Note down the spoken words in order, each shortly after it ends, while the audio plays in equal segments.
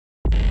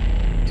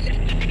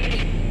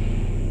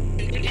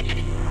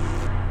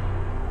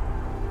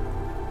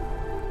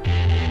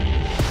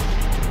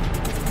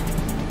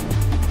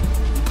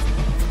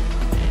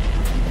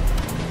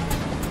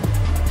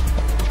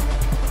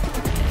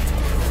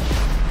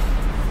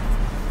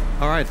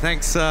All right,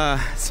 thanks,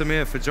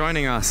 Samir, for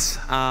joining us.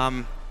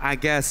 I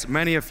guess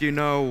many of you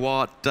know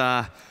what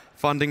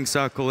Funding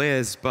Circle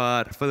is,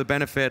 but for the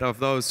benefit of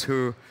those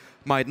who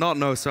might not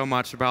know so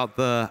much about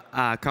the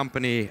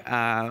company,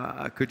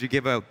 could you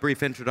give a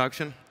brief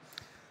introduction?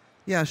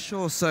 Yeah,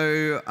 sure.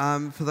 So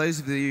for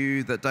those of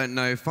you that don't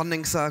know,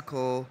 Funding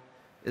Circle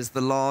is the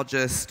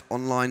largest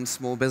online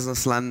small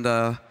business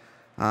lender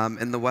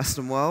in the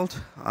Western world.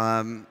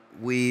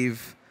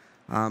 We've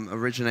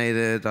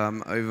originated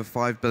over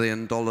 $5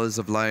 billion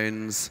of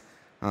loans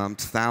to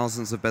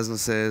thousands of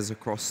businesses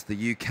across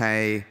the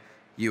UK,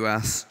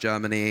 US,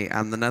 Germany,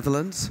 and the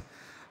Netherlands.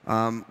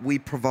 We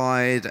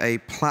provide a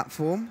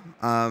platform,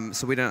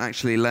 so we don't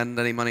actually lend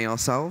any money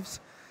ourselves,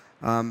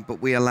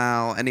 but we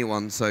allow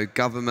anyone, so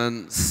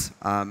governments,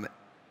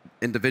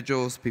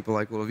 individuals, people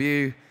like all of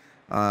you,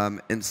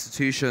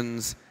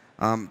 institutions,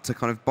 to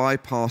kind of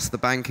bypass the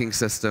banking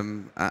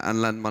system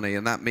and lend money.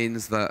 And that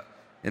means that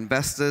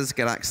investors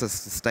get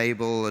access to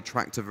stable,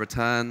 attractive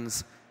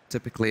returns,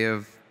 typically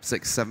of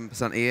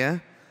 6–7% a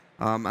year,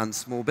 and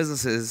small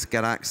businesses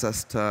get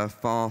access to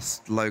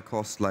fast,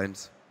 low-cost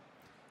loans.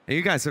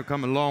 You guys have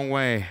come a long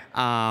way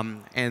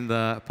in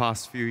the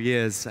past few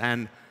years.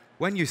 And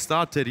when you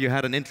started, you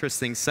had an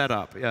interesting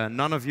setup.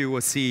 None of you were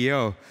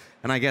CEO.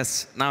 And I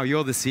guess now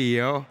you're the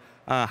CEO.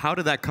 How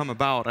did that come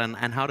about,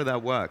 and how did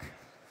that work?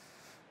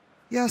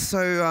 Yeah,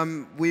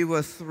 so we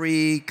were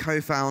 3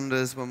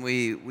 co-founders when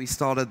we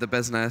started the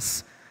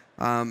business.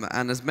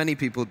 And as many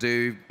people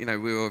do, we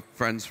were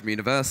friends from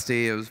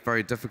university. It was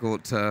very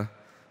difficult to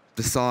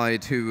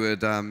decide who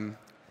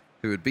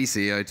would be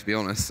CEO, to be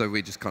honest. So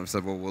we just kind of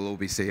said, well, we'll all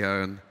be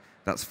CEO, and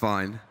that's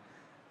fine.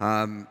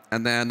 And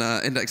then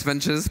Index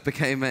Ventures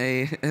became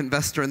an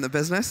investor in the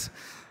business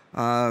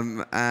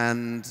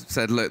and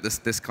said, look,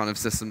 this kind of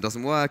system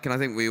doesn't work. And I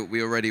think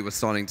we already were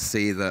starting to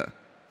see that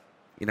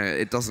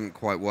it doesn't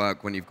quite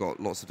work when you've got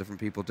lots of different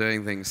people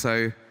doing things.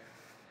 So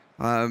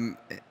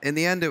in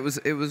the end, it was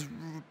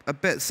a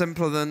bit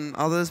simpler than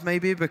others,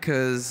 maybe,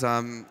 because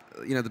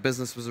the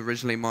business was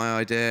originally my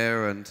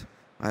idea, and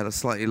I had a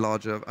slightly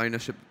larger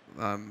ownership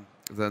than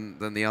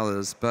the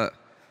others. But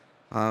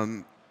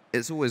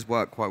it's always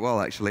worked quite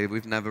well, actually.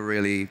 We've never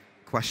really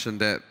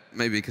questioned it,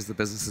 maybe because the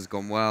business has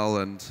gone well,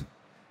 and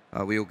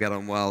we all get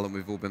on well, and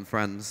we've all been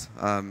friends.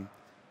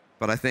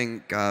 But I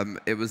think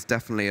it was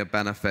definitely a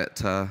benefit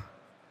to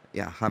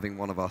having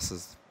one of us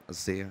as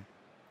CEO.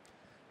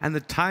 And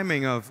the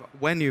timing of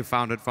when you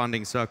founded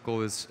Funding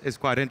Circle is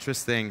quite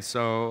interesting.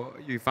 So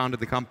you founded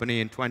the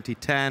company in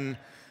 2010,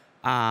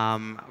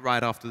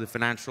 right after the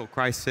financial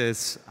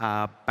crisis.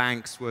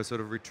 Banks were sort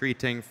of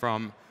retreating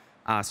from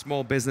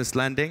small business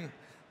lending.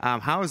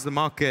 How has the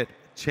market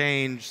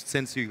changed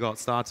since you got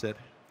started?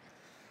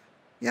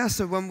 Yeah,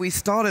 so when we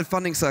started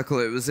Funding Circle,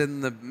 it was in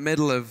the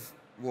middle of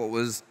what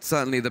was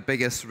certainly the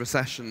biggest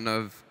recession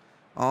of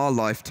our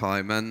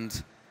lifetime.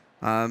 And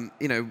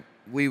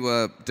we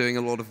were doing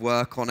a lot of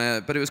work on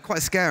it, but it was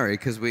quite scary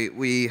because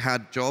we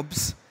had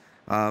jobs.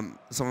 Some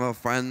of our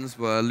friends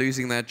were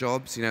losing their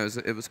jobs.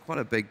 It was quite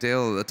a big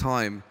deal at the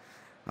time.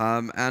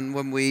 And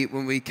when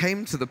we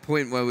came to the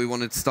point where we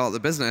wanted to start the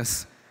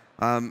business,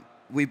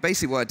 we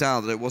basically worked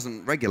out that it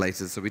wasn't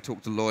regulated. So we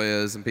talked to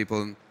lawyers and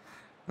people,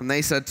 and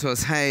they said to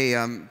us, hey,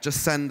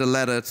 just send a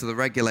letter to the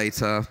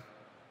regulator.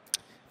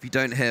 If you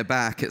don't hear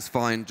back, it's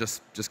fine.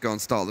 Just go and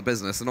start the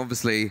business. And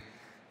obviously,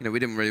 we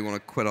didn't really want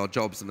to quit our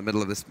jobs in the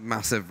middle of this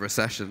massive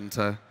recession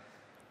to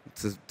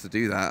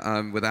do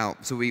that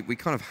So we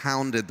kind of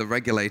hounded the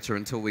regulator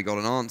until we got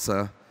an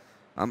answer.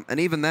 And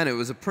even then, it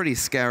was a pretty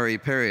scary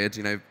period,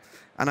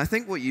 And I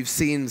think what you've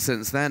seen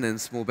since then in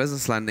small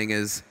business lending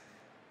is,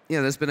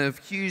 there's been a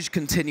huge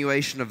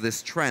continuation of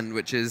this trend,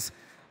 which is,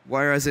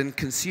 whereas in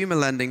consumer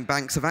lending,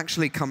 banks have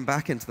actually come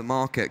back into the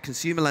market.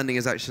 Consumer lending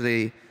is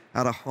actually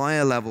at a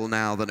higher level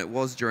now than it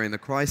was during the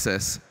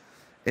crisis.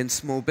 In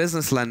small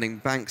business lending,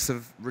 banks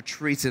have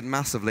retreated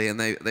massively, and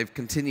they've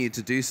continued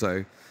to do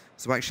so.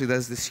 So actually,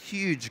 there's this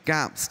huge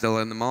gap still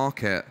in the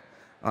market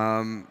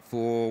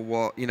for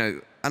what,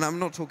 and I'm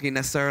not talking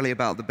necessarily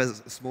about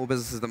the small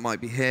businesses that might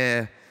be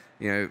here,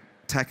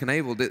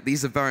 tech-enabled.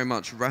 These are very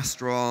much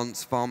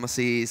restaurants,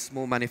 pharmacies,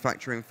 small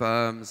manufacturing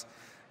firms,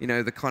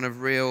 the kind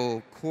of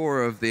real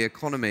core of the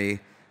economy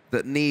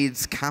that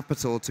needs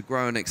capital to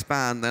grow and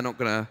expand. They're not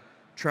going to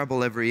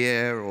treble every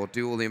year or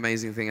do all the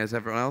amazing things as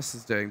everyone else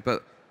is doing,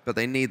 but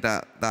they need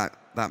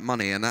that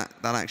money, and that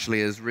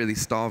actually is really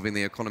starving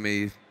the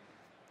economy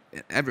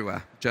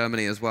everywhere,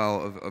 Germany as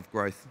well, of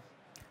growth.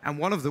 And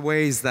one of the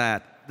ways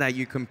that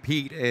you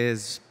compete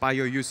is by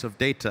your use of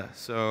data.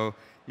 So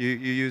you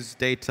use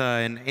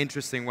data in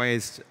interesting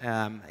ways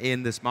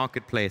in this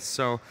marketplace.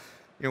 So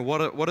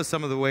what are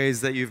some of the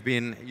ways that you've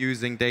been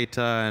using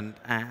data,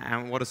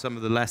 and what are some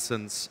of the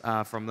lessons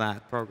from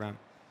that program?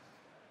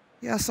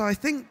 Yeah, so I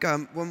think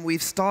when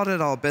we've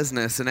started our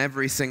business in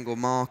every single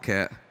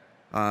market,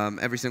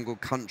 every single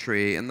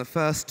country, in the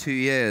first 2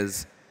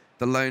 years,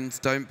 the loans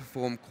don't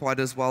perform quite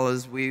as well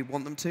as we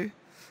want them to.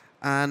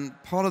 And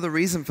part of the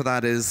reason for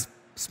that is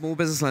small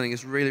business lending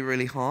is really,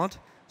 really hard.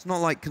 It's not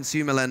like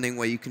consumer lending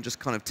where you can just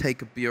kind of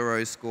take a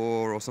bureau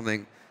score or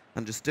something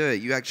and just do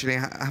it. You actually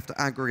have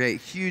to aggregate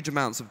huge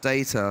amounts of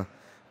data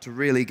to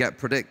really get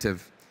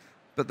predictive.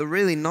 But the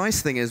really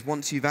nice thing is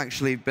once you've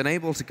actually been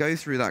able to go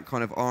through that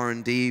kind of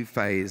R&D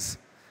phase,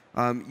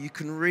 you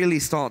can really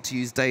start to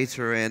use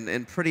data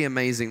in pretty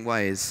amazing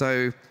ways.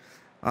 So,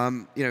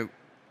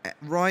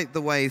 right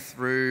the way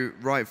through,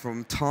 right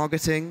from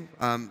targeting,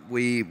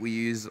 we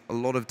use a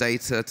lot of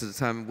data to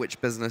determine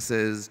which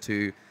businesses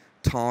to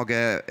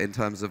target in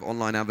terms of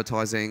online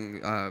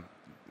advertising,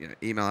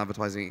 email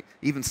advertising,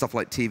 even stuff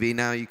like TV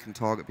now, you can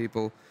target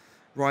people.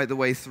 Right the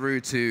way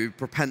through to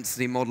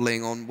propensity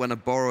modeling on when a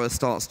borrower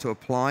starts to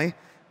apply.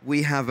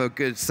 We have a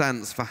good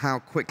sense for how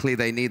quickly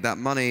they need that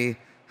money,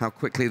 how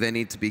quickly they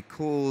need to be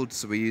called.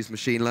 So we use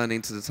machine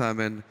learning to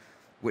determine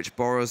which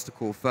borrowers to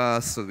call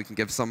first, so we can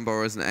give some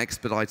borrowers an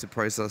expedited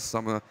process.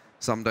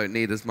 Some don't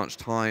need as much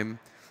time.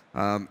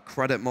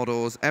 Credit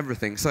models,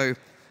 everything. So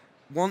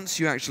once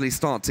you actually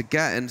start to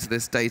get into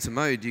this data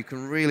mode, you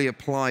can really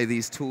apply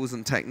these tools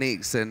and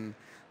techniques in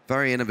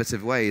very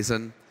innovative ways.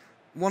 And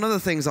one of the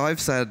things I've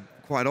said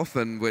quite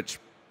often, which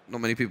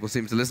not many people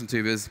seem to listen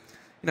to, is,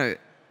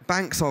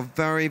 banks are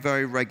very,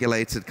 very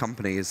regulated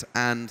companies,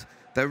 and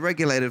they're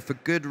regulated for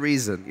good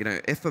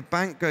reason. If a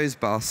bank goes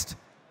bust,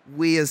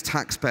 we as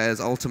taxpayers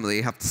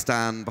ultimately have to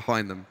stand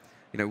behind them.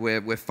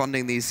 We're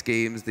funding these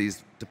schemes,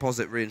 these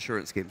deposit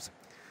reinsurance schemes.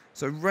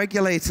 So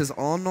regulators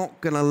are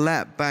not going to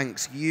let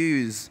banks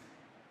use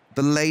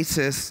the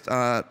latest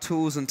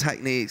tools and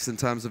techniques in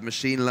terms of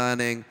machine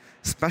learning,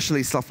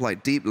 especially stuff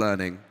like deep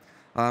learning.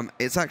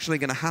 It's actually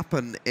going to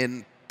happen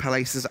in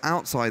places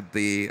outside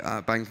the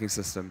banking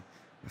system,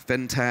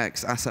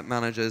 fintechs, asset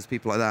managers,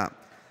 people like that.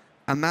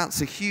 And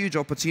that's a huge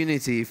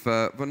opportunity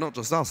for not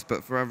just us,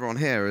 but for everyone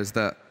here, is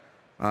that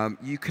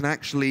you can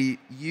actually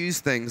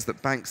use things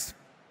that banks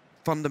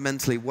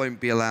fundamentally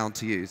won't be allowed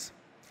to use.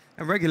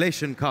 And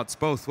regulation cuts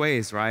both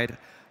ways, right?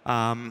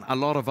 A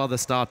lot of other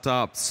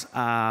startups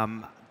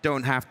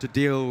don't have to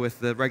deal with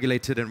the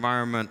regulated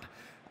environment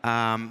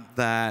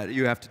that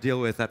you have to deal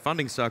with at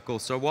Funding Circle.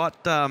 So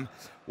what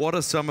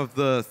are some of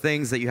the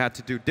things that you had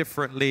to do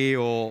differently,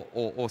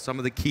 or some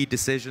of the key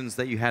decisions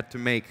that you had to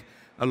make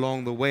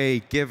along the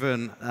way,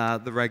 given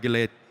the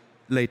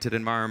regulated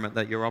environment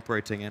that you're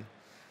operating in?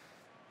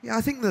 Yeah,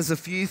 I think there's a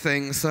few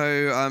things.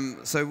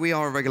 So we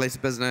are a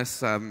regulated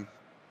business.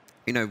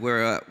 We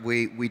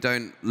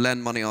don't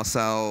lend money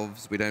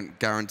ourselves. We don't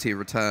guarantee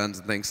returns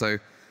and things. So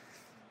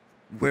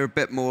we're a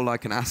bit more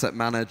like an asset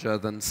manager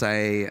than,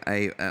 say,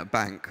 a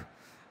bank.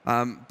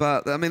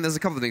 But I mean, there's a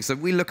couple of things. So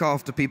we look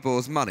after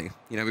people's money.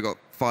 We've got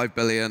 5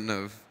 billion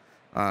of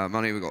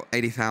money. We've got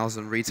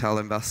 80,000 retail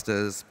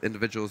investors,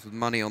 individuals with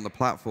money on the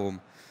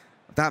platform.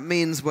 That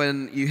means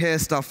when you hear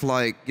stuff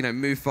like,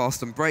 move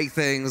fast and break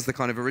things, the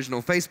kind of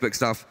original Facebook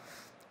stuff,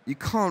 you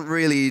can't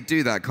really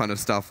do that kind of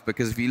stuff,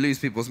 because if you lose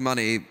people's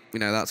money,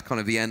 that's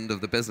kind of the end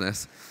of the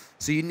business.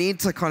 So you need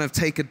to kind of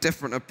take a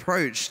different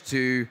approach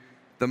to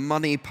the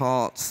money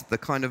parts, the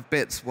kind of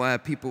bits where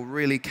people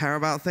really care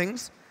about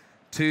things,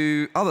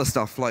 to other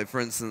stuff, like,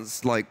 for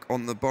instance, like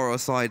on the borrower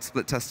side,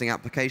 split testing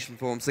application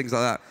forms, things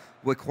like that.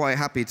 We're quite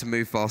happy to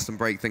move fast and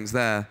break things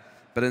there.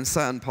 But in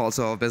certain parts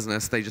of our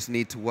business, they just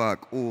need to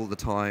work all the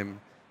time.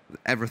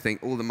 Everything,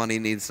 all the money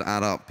needs to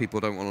add up.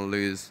 People don't want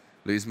to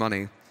lose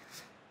money.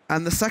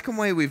 And the second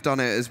way we've done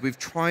it is we've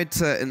tried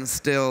to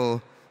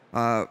instill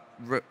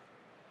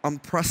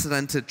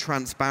unprecedented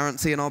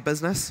transparency in our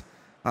business.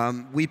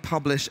 We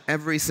publish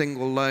every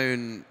single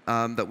loan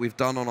that we've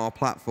done on our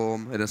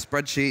platform in a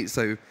spreadsheet,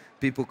 so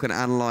people can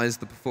analyze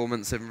the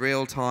performance in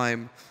real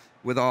time.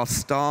 With our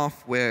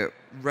staff, we're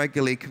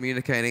regularly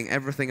communicating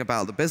everything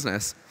about the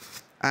business.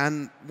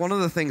 And one of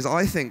the things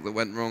I think that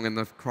went wrong in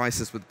the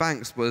crisis with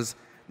banks was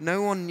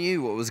no one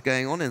knew what was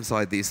going on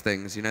inside these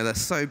things. They're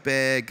so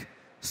big,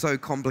 so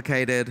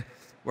complicated.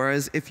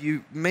 Whereas if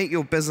you make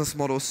your business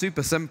model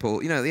super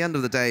simple, at the end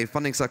of the day,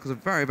 Funding Circle is a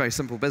very, very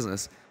simple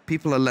business.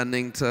 People are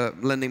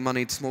lending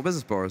money to small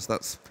business borrowers.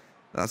 That's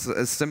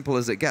as simple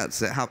as it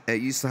gets.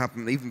 It used to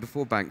happen even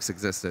before banks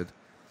existed.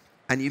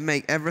 And you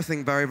make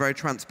everything very, very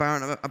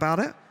transparent about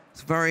it.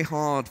 It's very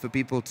hard for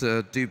people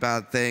to do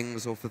bad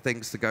things or for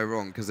things to go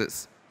wrong, because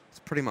it's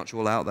pretty much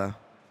all out there.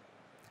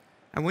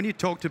 And when you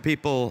talk to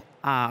people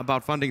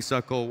about Funding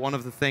Circle, one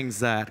of the things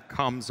that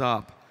comes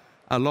up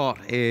a lot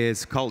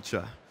is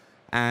culture.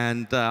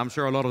 And I'm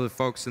sure a lot of the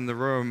folks in the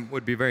room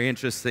would be very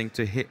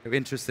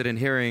interested in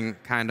hearing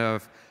kind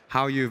of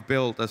how you've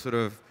built a sort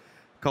of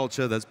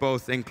culture that's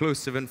both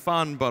inclusive and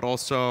fun, but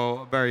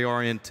also very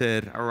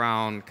oriented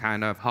around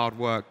kind of hard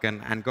work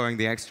and going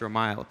the extra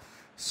mile.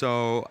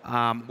 So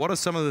what are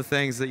some of the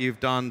things that you've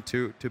done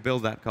to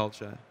build that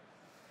culture?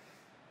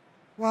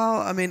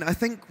 Well, I mean, I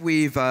think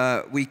we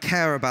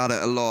care about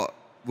it a lot,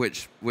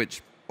 which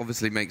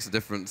obviously makes a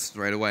difference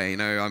straight away.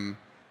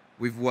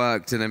 We've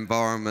worked in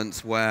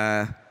environments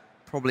where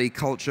probably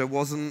culture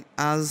wasn't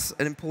as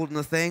an important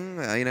a thing.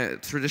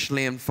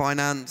 Traditionally in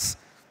finance,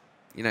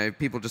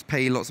 people just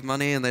pay you lots of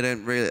money and they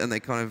don't really, and they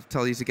kind of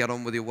tell you to get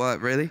on with your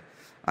work, really.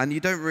 and you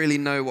don't really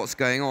know what's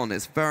going on.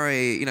 It's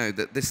very,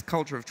 this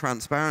culture of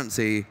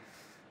transparency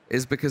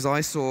is because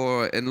I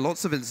saw in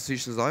lots of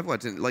institutions I've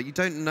worked in, like, you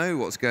don't know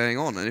what's going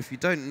on. And if you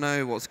don't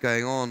know what's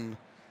going on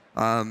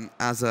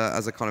as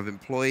a kind of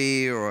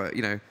employee, or,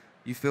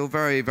 you feel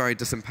very, very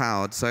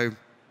disempowered. So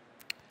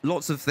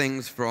lots of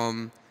things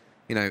from,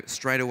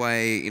 straight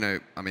away,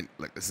 I mean,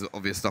 look, this is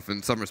obvious stuff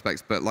in some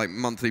respects, but like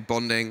monthly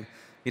bonding,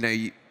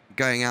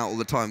 going out all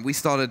the time. We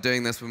started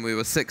doing this when we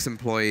were 6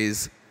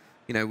 employees.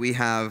 We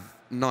have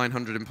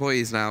 900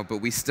 employees now, but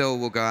we still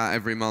will go out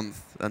every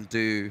month and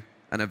do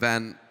an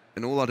event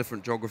in all our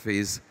different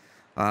geographies.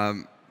 I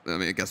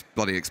mean, it gets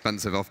bloody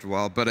expensive after a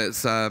while, but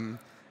it's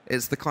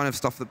the kind of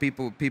stuff that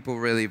people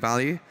really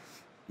value.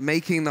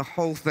 Making the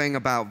whole thing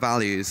about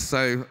values.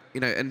 So,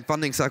 in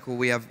Funding Circle,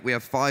 we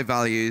have 5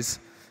 values.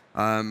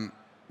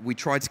 We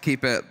try to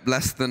keep it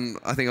less than,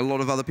 I think, a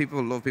lot of other people.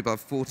 A lot of people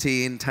have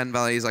 14, 10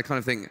 values. I kind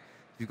of think, if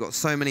you've got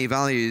so many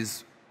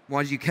values,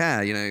 why do you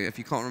care? If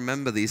you can't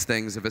remember these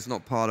things, if it's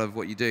not part of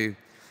what you do.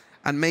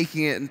 And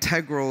making it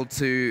integral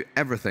to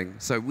everything.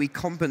 So we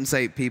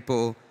compensate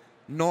people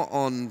not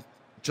on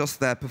just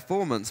their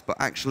performance, but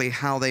actually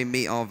how they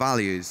meet our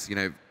values.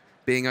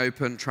 Being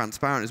open,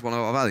 transparent is one of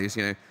our values.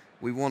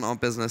 We want our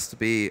business to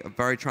be a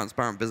very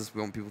transparent business. We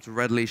want people to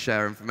readily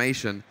share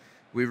information.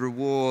 We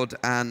reward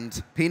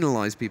and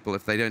penalize people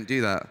if they don't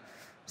do that.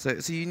 So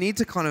you need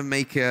to kind of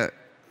make it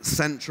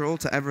central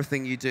to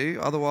everything you do.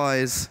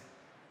 Otherwise,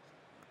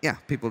 yeah,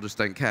 people just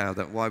don't care.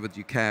 Why would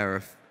you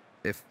care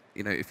if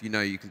you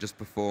can just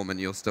perform and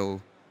you're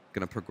still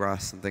going to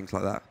progress and things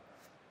like that?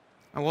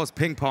 And what's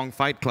Ping Pong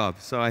Fight Club?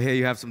 So I hear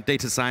you have some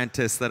data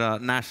scientists that are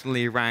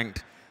nationally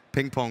ranked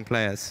ping pong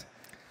players.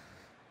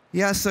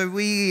 Yeah, so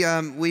we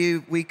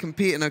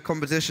compete in a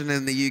competition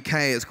in the UK.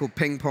 It's called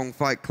Ping Pong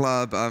Fight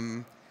Club.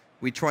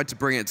 We tried to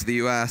bring it to the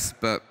US,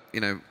 but I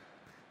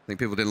think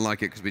people didn't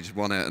like it because we just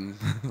won it and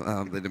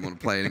they didn't want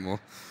to play anymore.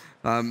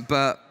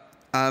 But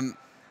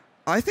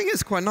I think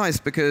it's quite nice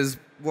because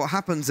what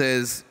happens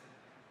is,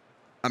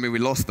 I mean, we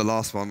lost the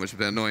last one, which was a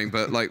bit annoying,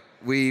 but like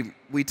we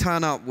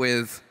turn up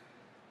with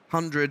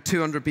 100,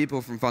 200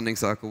 people from Funding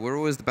Circle. We're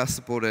always the best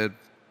supported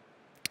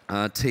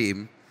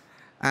team.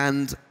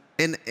 And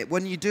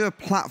when you do a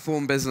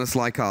platform business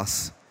like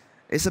us,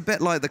 it's a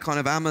bit like the kind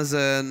of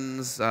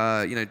Amazon's,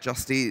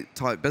 Just Eat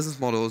type business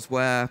models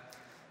where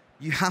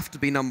you have to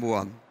be number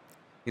one.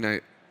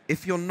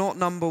 If you're not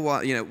number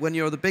one, when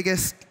you're the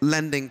biggest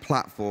lending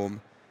platform,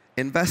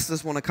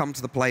 investors want to come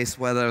to the place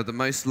where there are the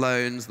most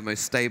loans, the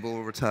most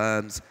stable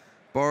returns.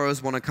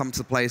 Borrowers want to come to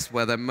the place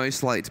where they're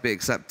most likely to be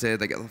accepted.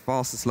 They get the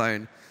fastest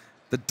loan.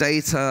 The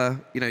data,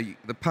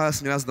 the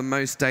person who has the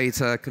most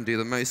data can do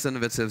the most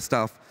innovative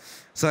stuff.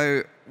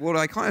 So what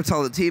I kind of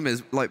tell the team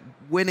is, like,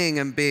 winning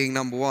and being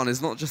number one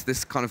is not just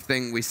this kind of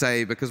thing we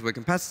say because we're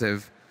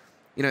competitive.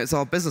 It's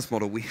our business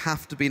model. We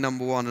have to be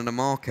number one in a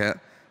market.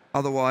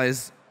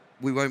 Otherwise,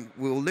 we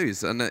will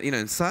lose. And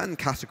in certain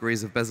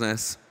categories of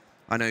business,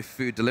 I know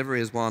food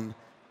delivery is one,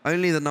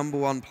 only the number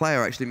one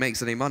player actually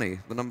makes any money.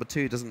 The number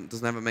two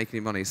doesn't ever make any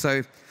money.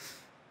 So,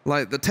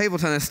 like, the table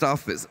tennis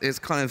stuff is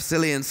kind of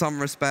silly in some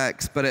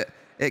respects, but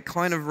it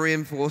kind of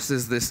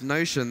reinforces this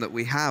notion that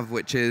we have,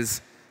 which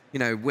is,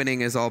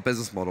 winning is our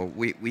business model.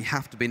 We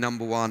have to be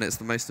number one. It's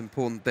the most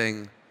important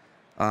thing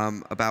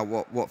about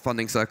what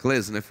Funding Circle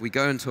is. And if we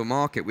go into a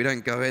market, we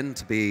don't go in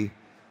to be,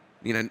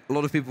 a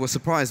lot of people were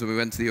surprised when we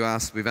went to the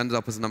US. We've ended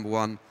up as number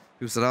one.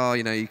 People said, oh,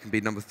 you can be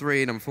number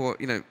 3, number 4.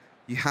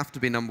 You have to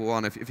be number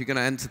one. If you're going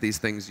to enter these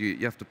things, you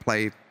have to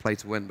play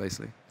to win,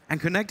 basically. And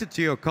connected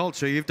to your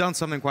culture, you've done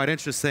something quite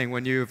interesting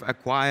when you've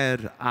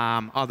acquired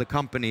other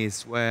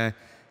companies where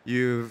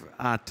you've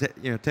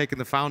taken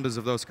the founders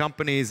of those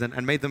companies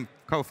and made them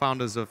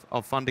co-founders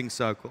of Funding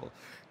Circle.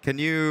 Can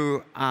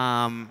you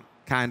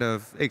kind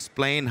of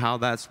explain how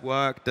that's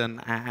worked and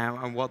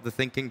what the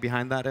thinking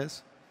behind that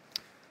is?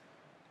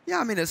 Yeah,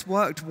 I mean, it's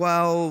worked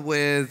well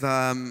with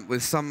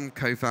some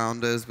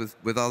co-founders,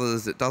 with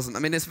others it doesn't. I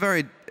mean, it's a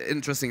very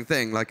interesting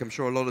thing. Like, I'm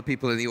sure a lot of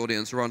people in the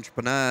audience are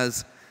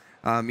entrepreneurs.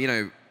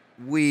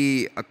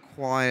 We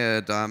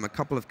acquired a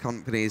couple of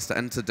companies to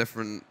enter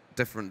different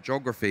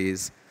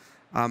geographies.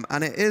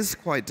 And it is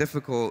quite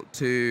difficult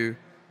to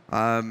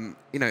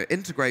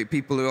integrate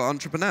people who are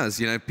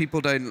entrepreneurs.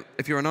 People don't.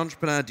 If you're an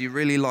entrepreneur, do you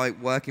really like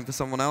working for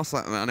someone else?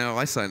 I know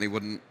I certainly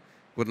wouldn't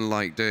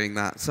like doing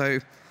that. So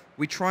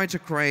we try to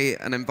create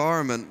an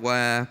environment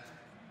where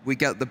we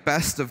get the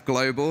best of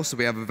global. So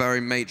we have a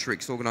very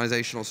matrix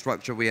organizational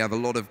structure. We have a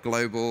lot of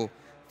global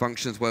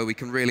functions where we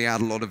can really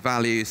add a lot of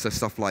value. So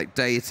stuff like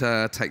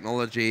data,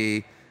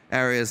 technology,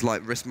 areas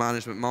like risk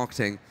management,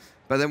 marketing.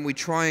 But then we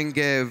try and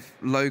give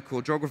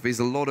local geographies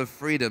a lot of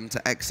freedom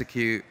to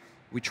execute.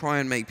 We try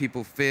and make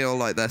people feel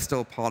like they're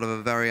still part of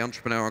a very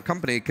entrepreneurial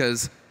company,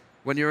 because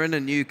when you're in a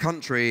new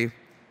country,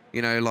 we're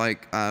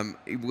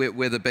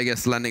the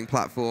biggest lending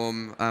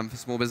platform for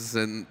small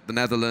business in the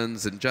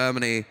Netherlands and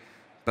Germany,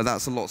 but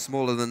that's a lot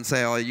smaller than,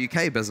 say, our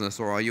UK business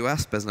or our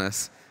US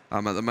business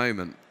at the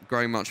moment,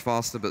 growing much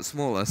faster but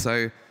smaller.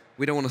 So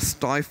we don't want to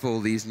stifle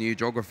these new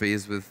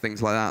geographies with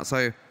things like that.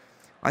 So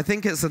I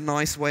think it's a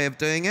nice way of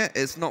doing it.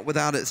 It's not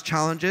without its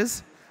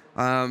challenges.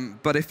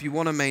 But if you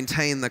want to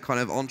maintain the kind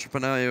of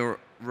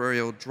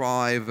entrepreneurial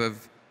drive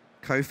of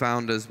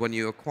co-founders when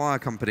you acquire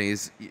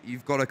companies,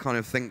 you've got to kind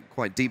of think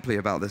quite deeply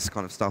about this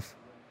kind of stuff.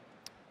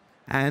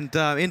 And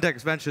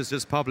Index Ventures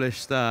just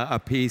published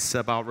a piece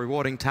about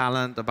rewarding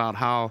talent, about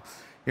how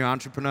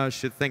entrepreneurs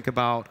should think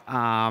about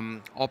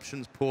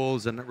options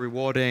pools and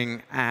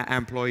rewarding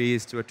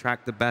employees to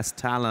attract the best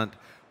talent.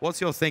 What's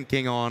your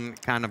thinking on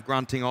kind of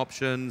granting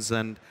options,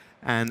 and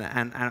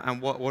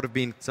what have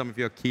been some of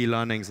your key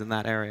learnings in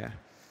that area?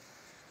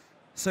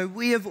 So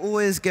we have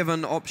always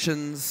given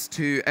options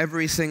to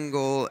every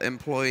single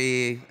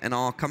employee in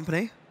our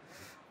company.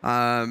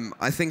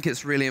 I think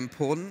it's really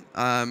important.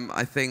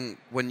 I think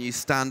when you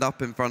stand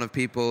up in front of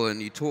people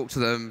and you talk to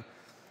them,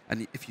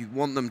 and if you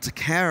want them to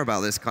care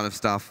about this kind of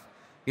stuff,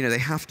 they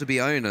have to be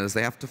owners.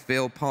 They have to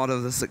feel part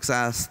of the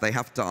success. They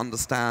have to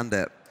understand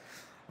it.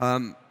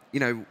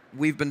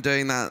 We've been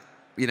doing that,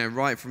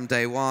 right from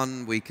day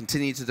one. We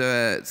continue to do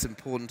it. It's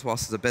important to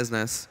us as a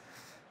business.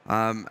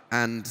 And,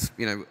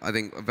 I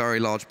think a very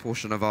large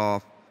portion of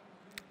our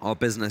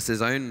business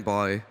is owned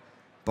by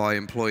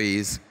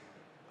employees.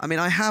 I mean,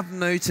 I have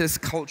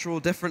noticed cultural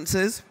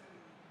differences.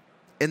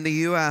 In the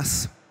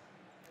US,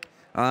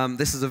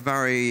 this is a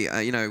very,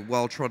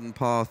 well-trodden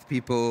path.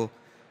 People,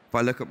 if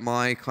I look at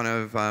my kind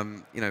of,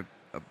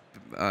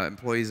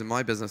 employees in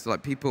my business,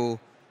 like people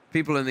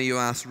in the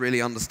US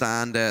really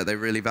understand it. They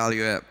really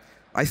value it.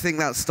 I think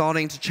that's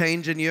starting to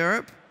change in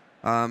Europe,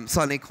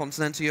 certainly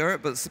continental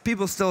Europe. But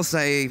people still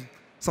say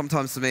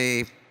sometimes to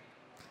me,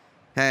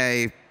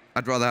 hey,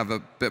 I'd rather have a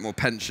bit more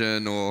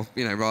pension, or,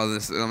 rather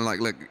this. And I'm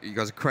like, look, you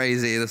guys are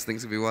crazy. This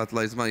thing's going to be worth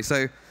loads of money.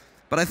 So,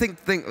 but I think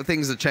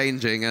things are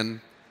changing. And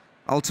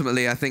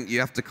ultimately, I think you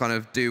have to kind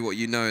of do what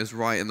you know is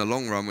right in the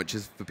long run, which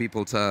is for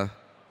people to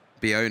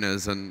be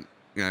owners and,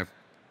 kind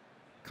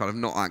of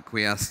not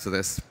acquiesce to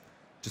this,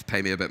 just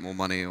pay me a bit more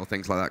money or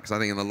things like that. Because I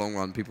think in the long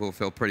run, people will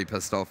feel pretty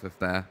pissed off if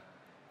they're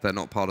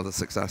not part of the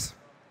success.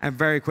 And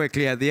very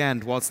quickly at the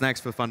end, what's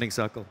next for Funding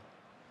Circle?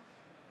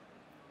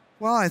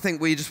 Well, I think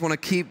we just want to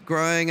keep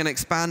growing and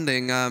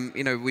expanding.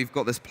 We've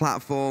got this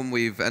platform.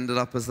 We've ended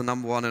up as the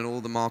 #1 in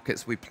all the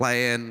markets we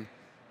play in.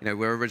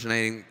 We're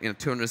originating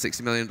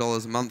 $260 million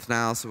a month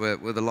now, so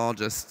we're the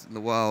largest in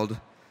the world.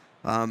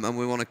 And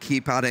we want to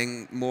keep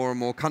adding more and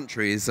more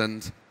countries.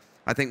 And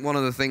I think one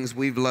of the things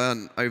we've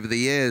learned over the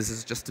years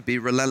is just to be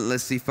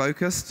relentlessly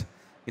focused.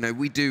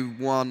 We do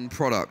one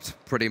product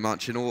pretty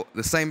much,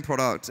 the same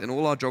product in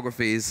all our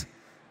geographies.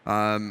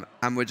 And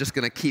we're just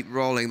going to keep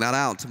rolling that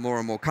out to more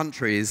and more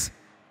countries.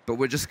 But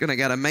we're just going to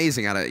get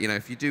amazing at it.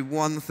 If you do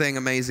one thing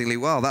amazingly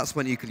well, that's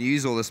when you can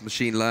use all this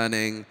machine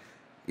learning,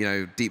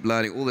 deep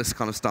learning, all this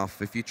kind of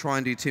stuff. If you try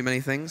and do too many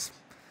things,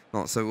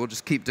 not. So we'll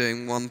just keep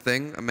doing one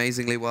thing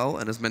amazingly well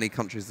in as many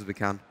countries as we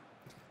can.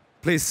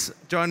 Please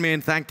join me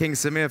in thanking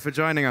Samir for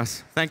joining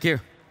us. Thank you.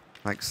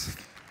 Thanks.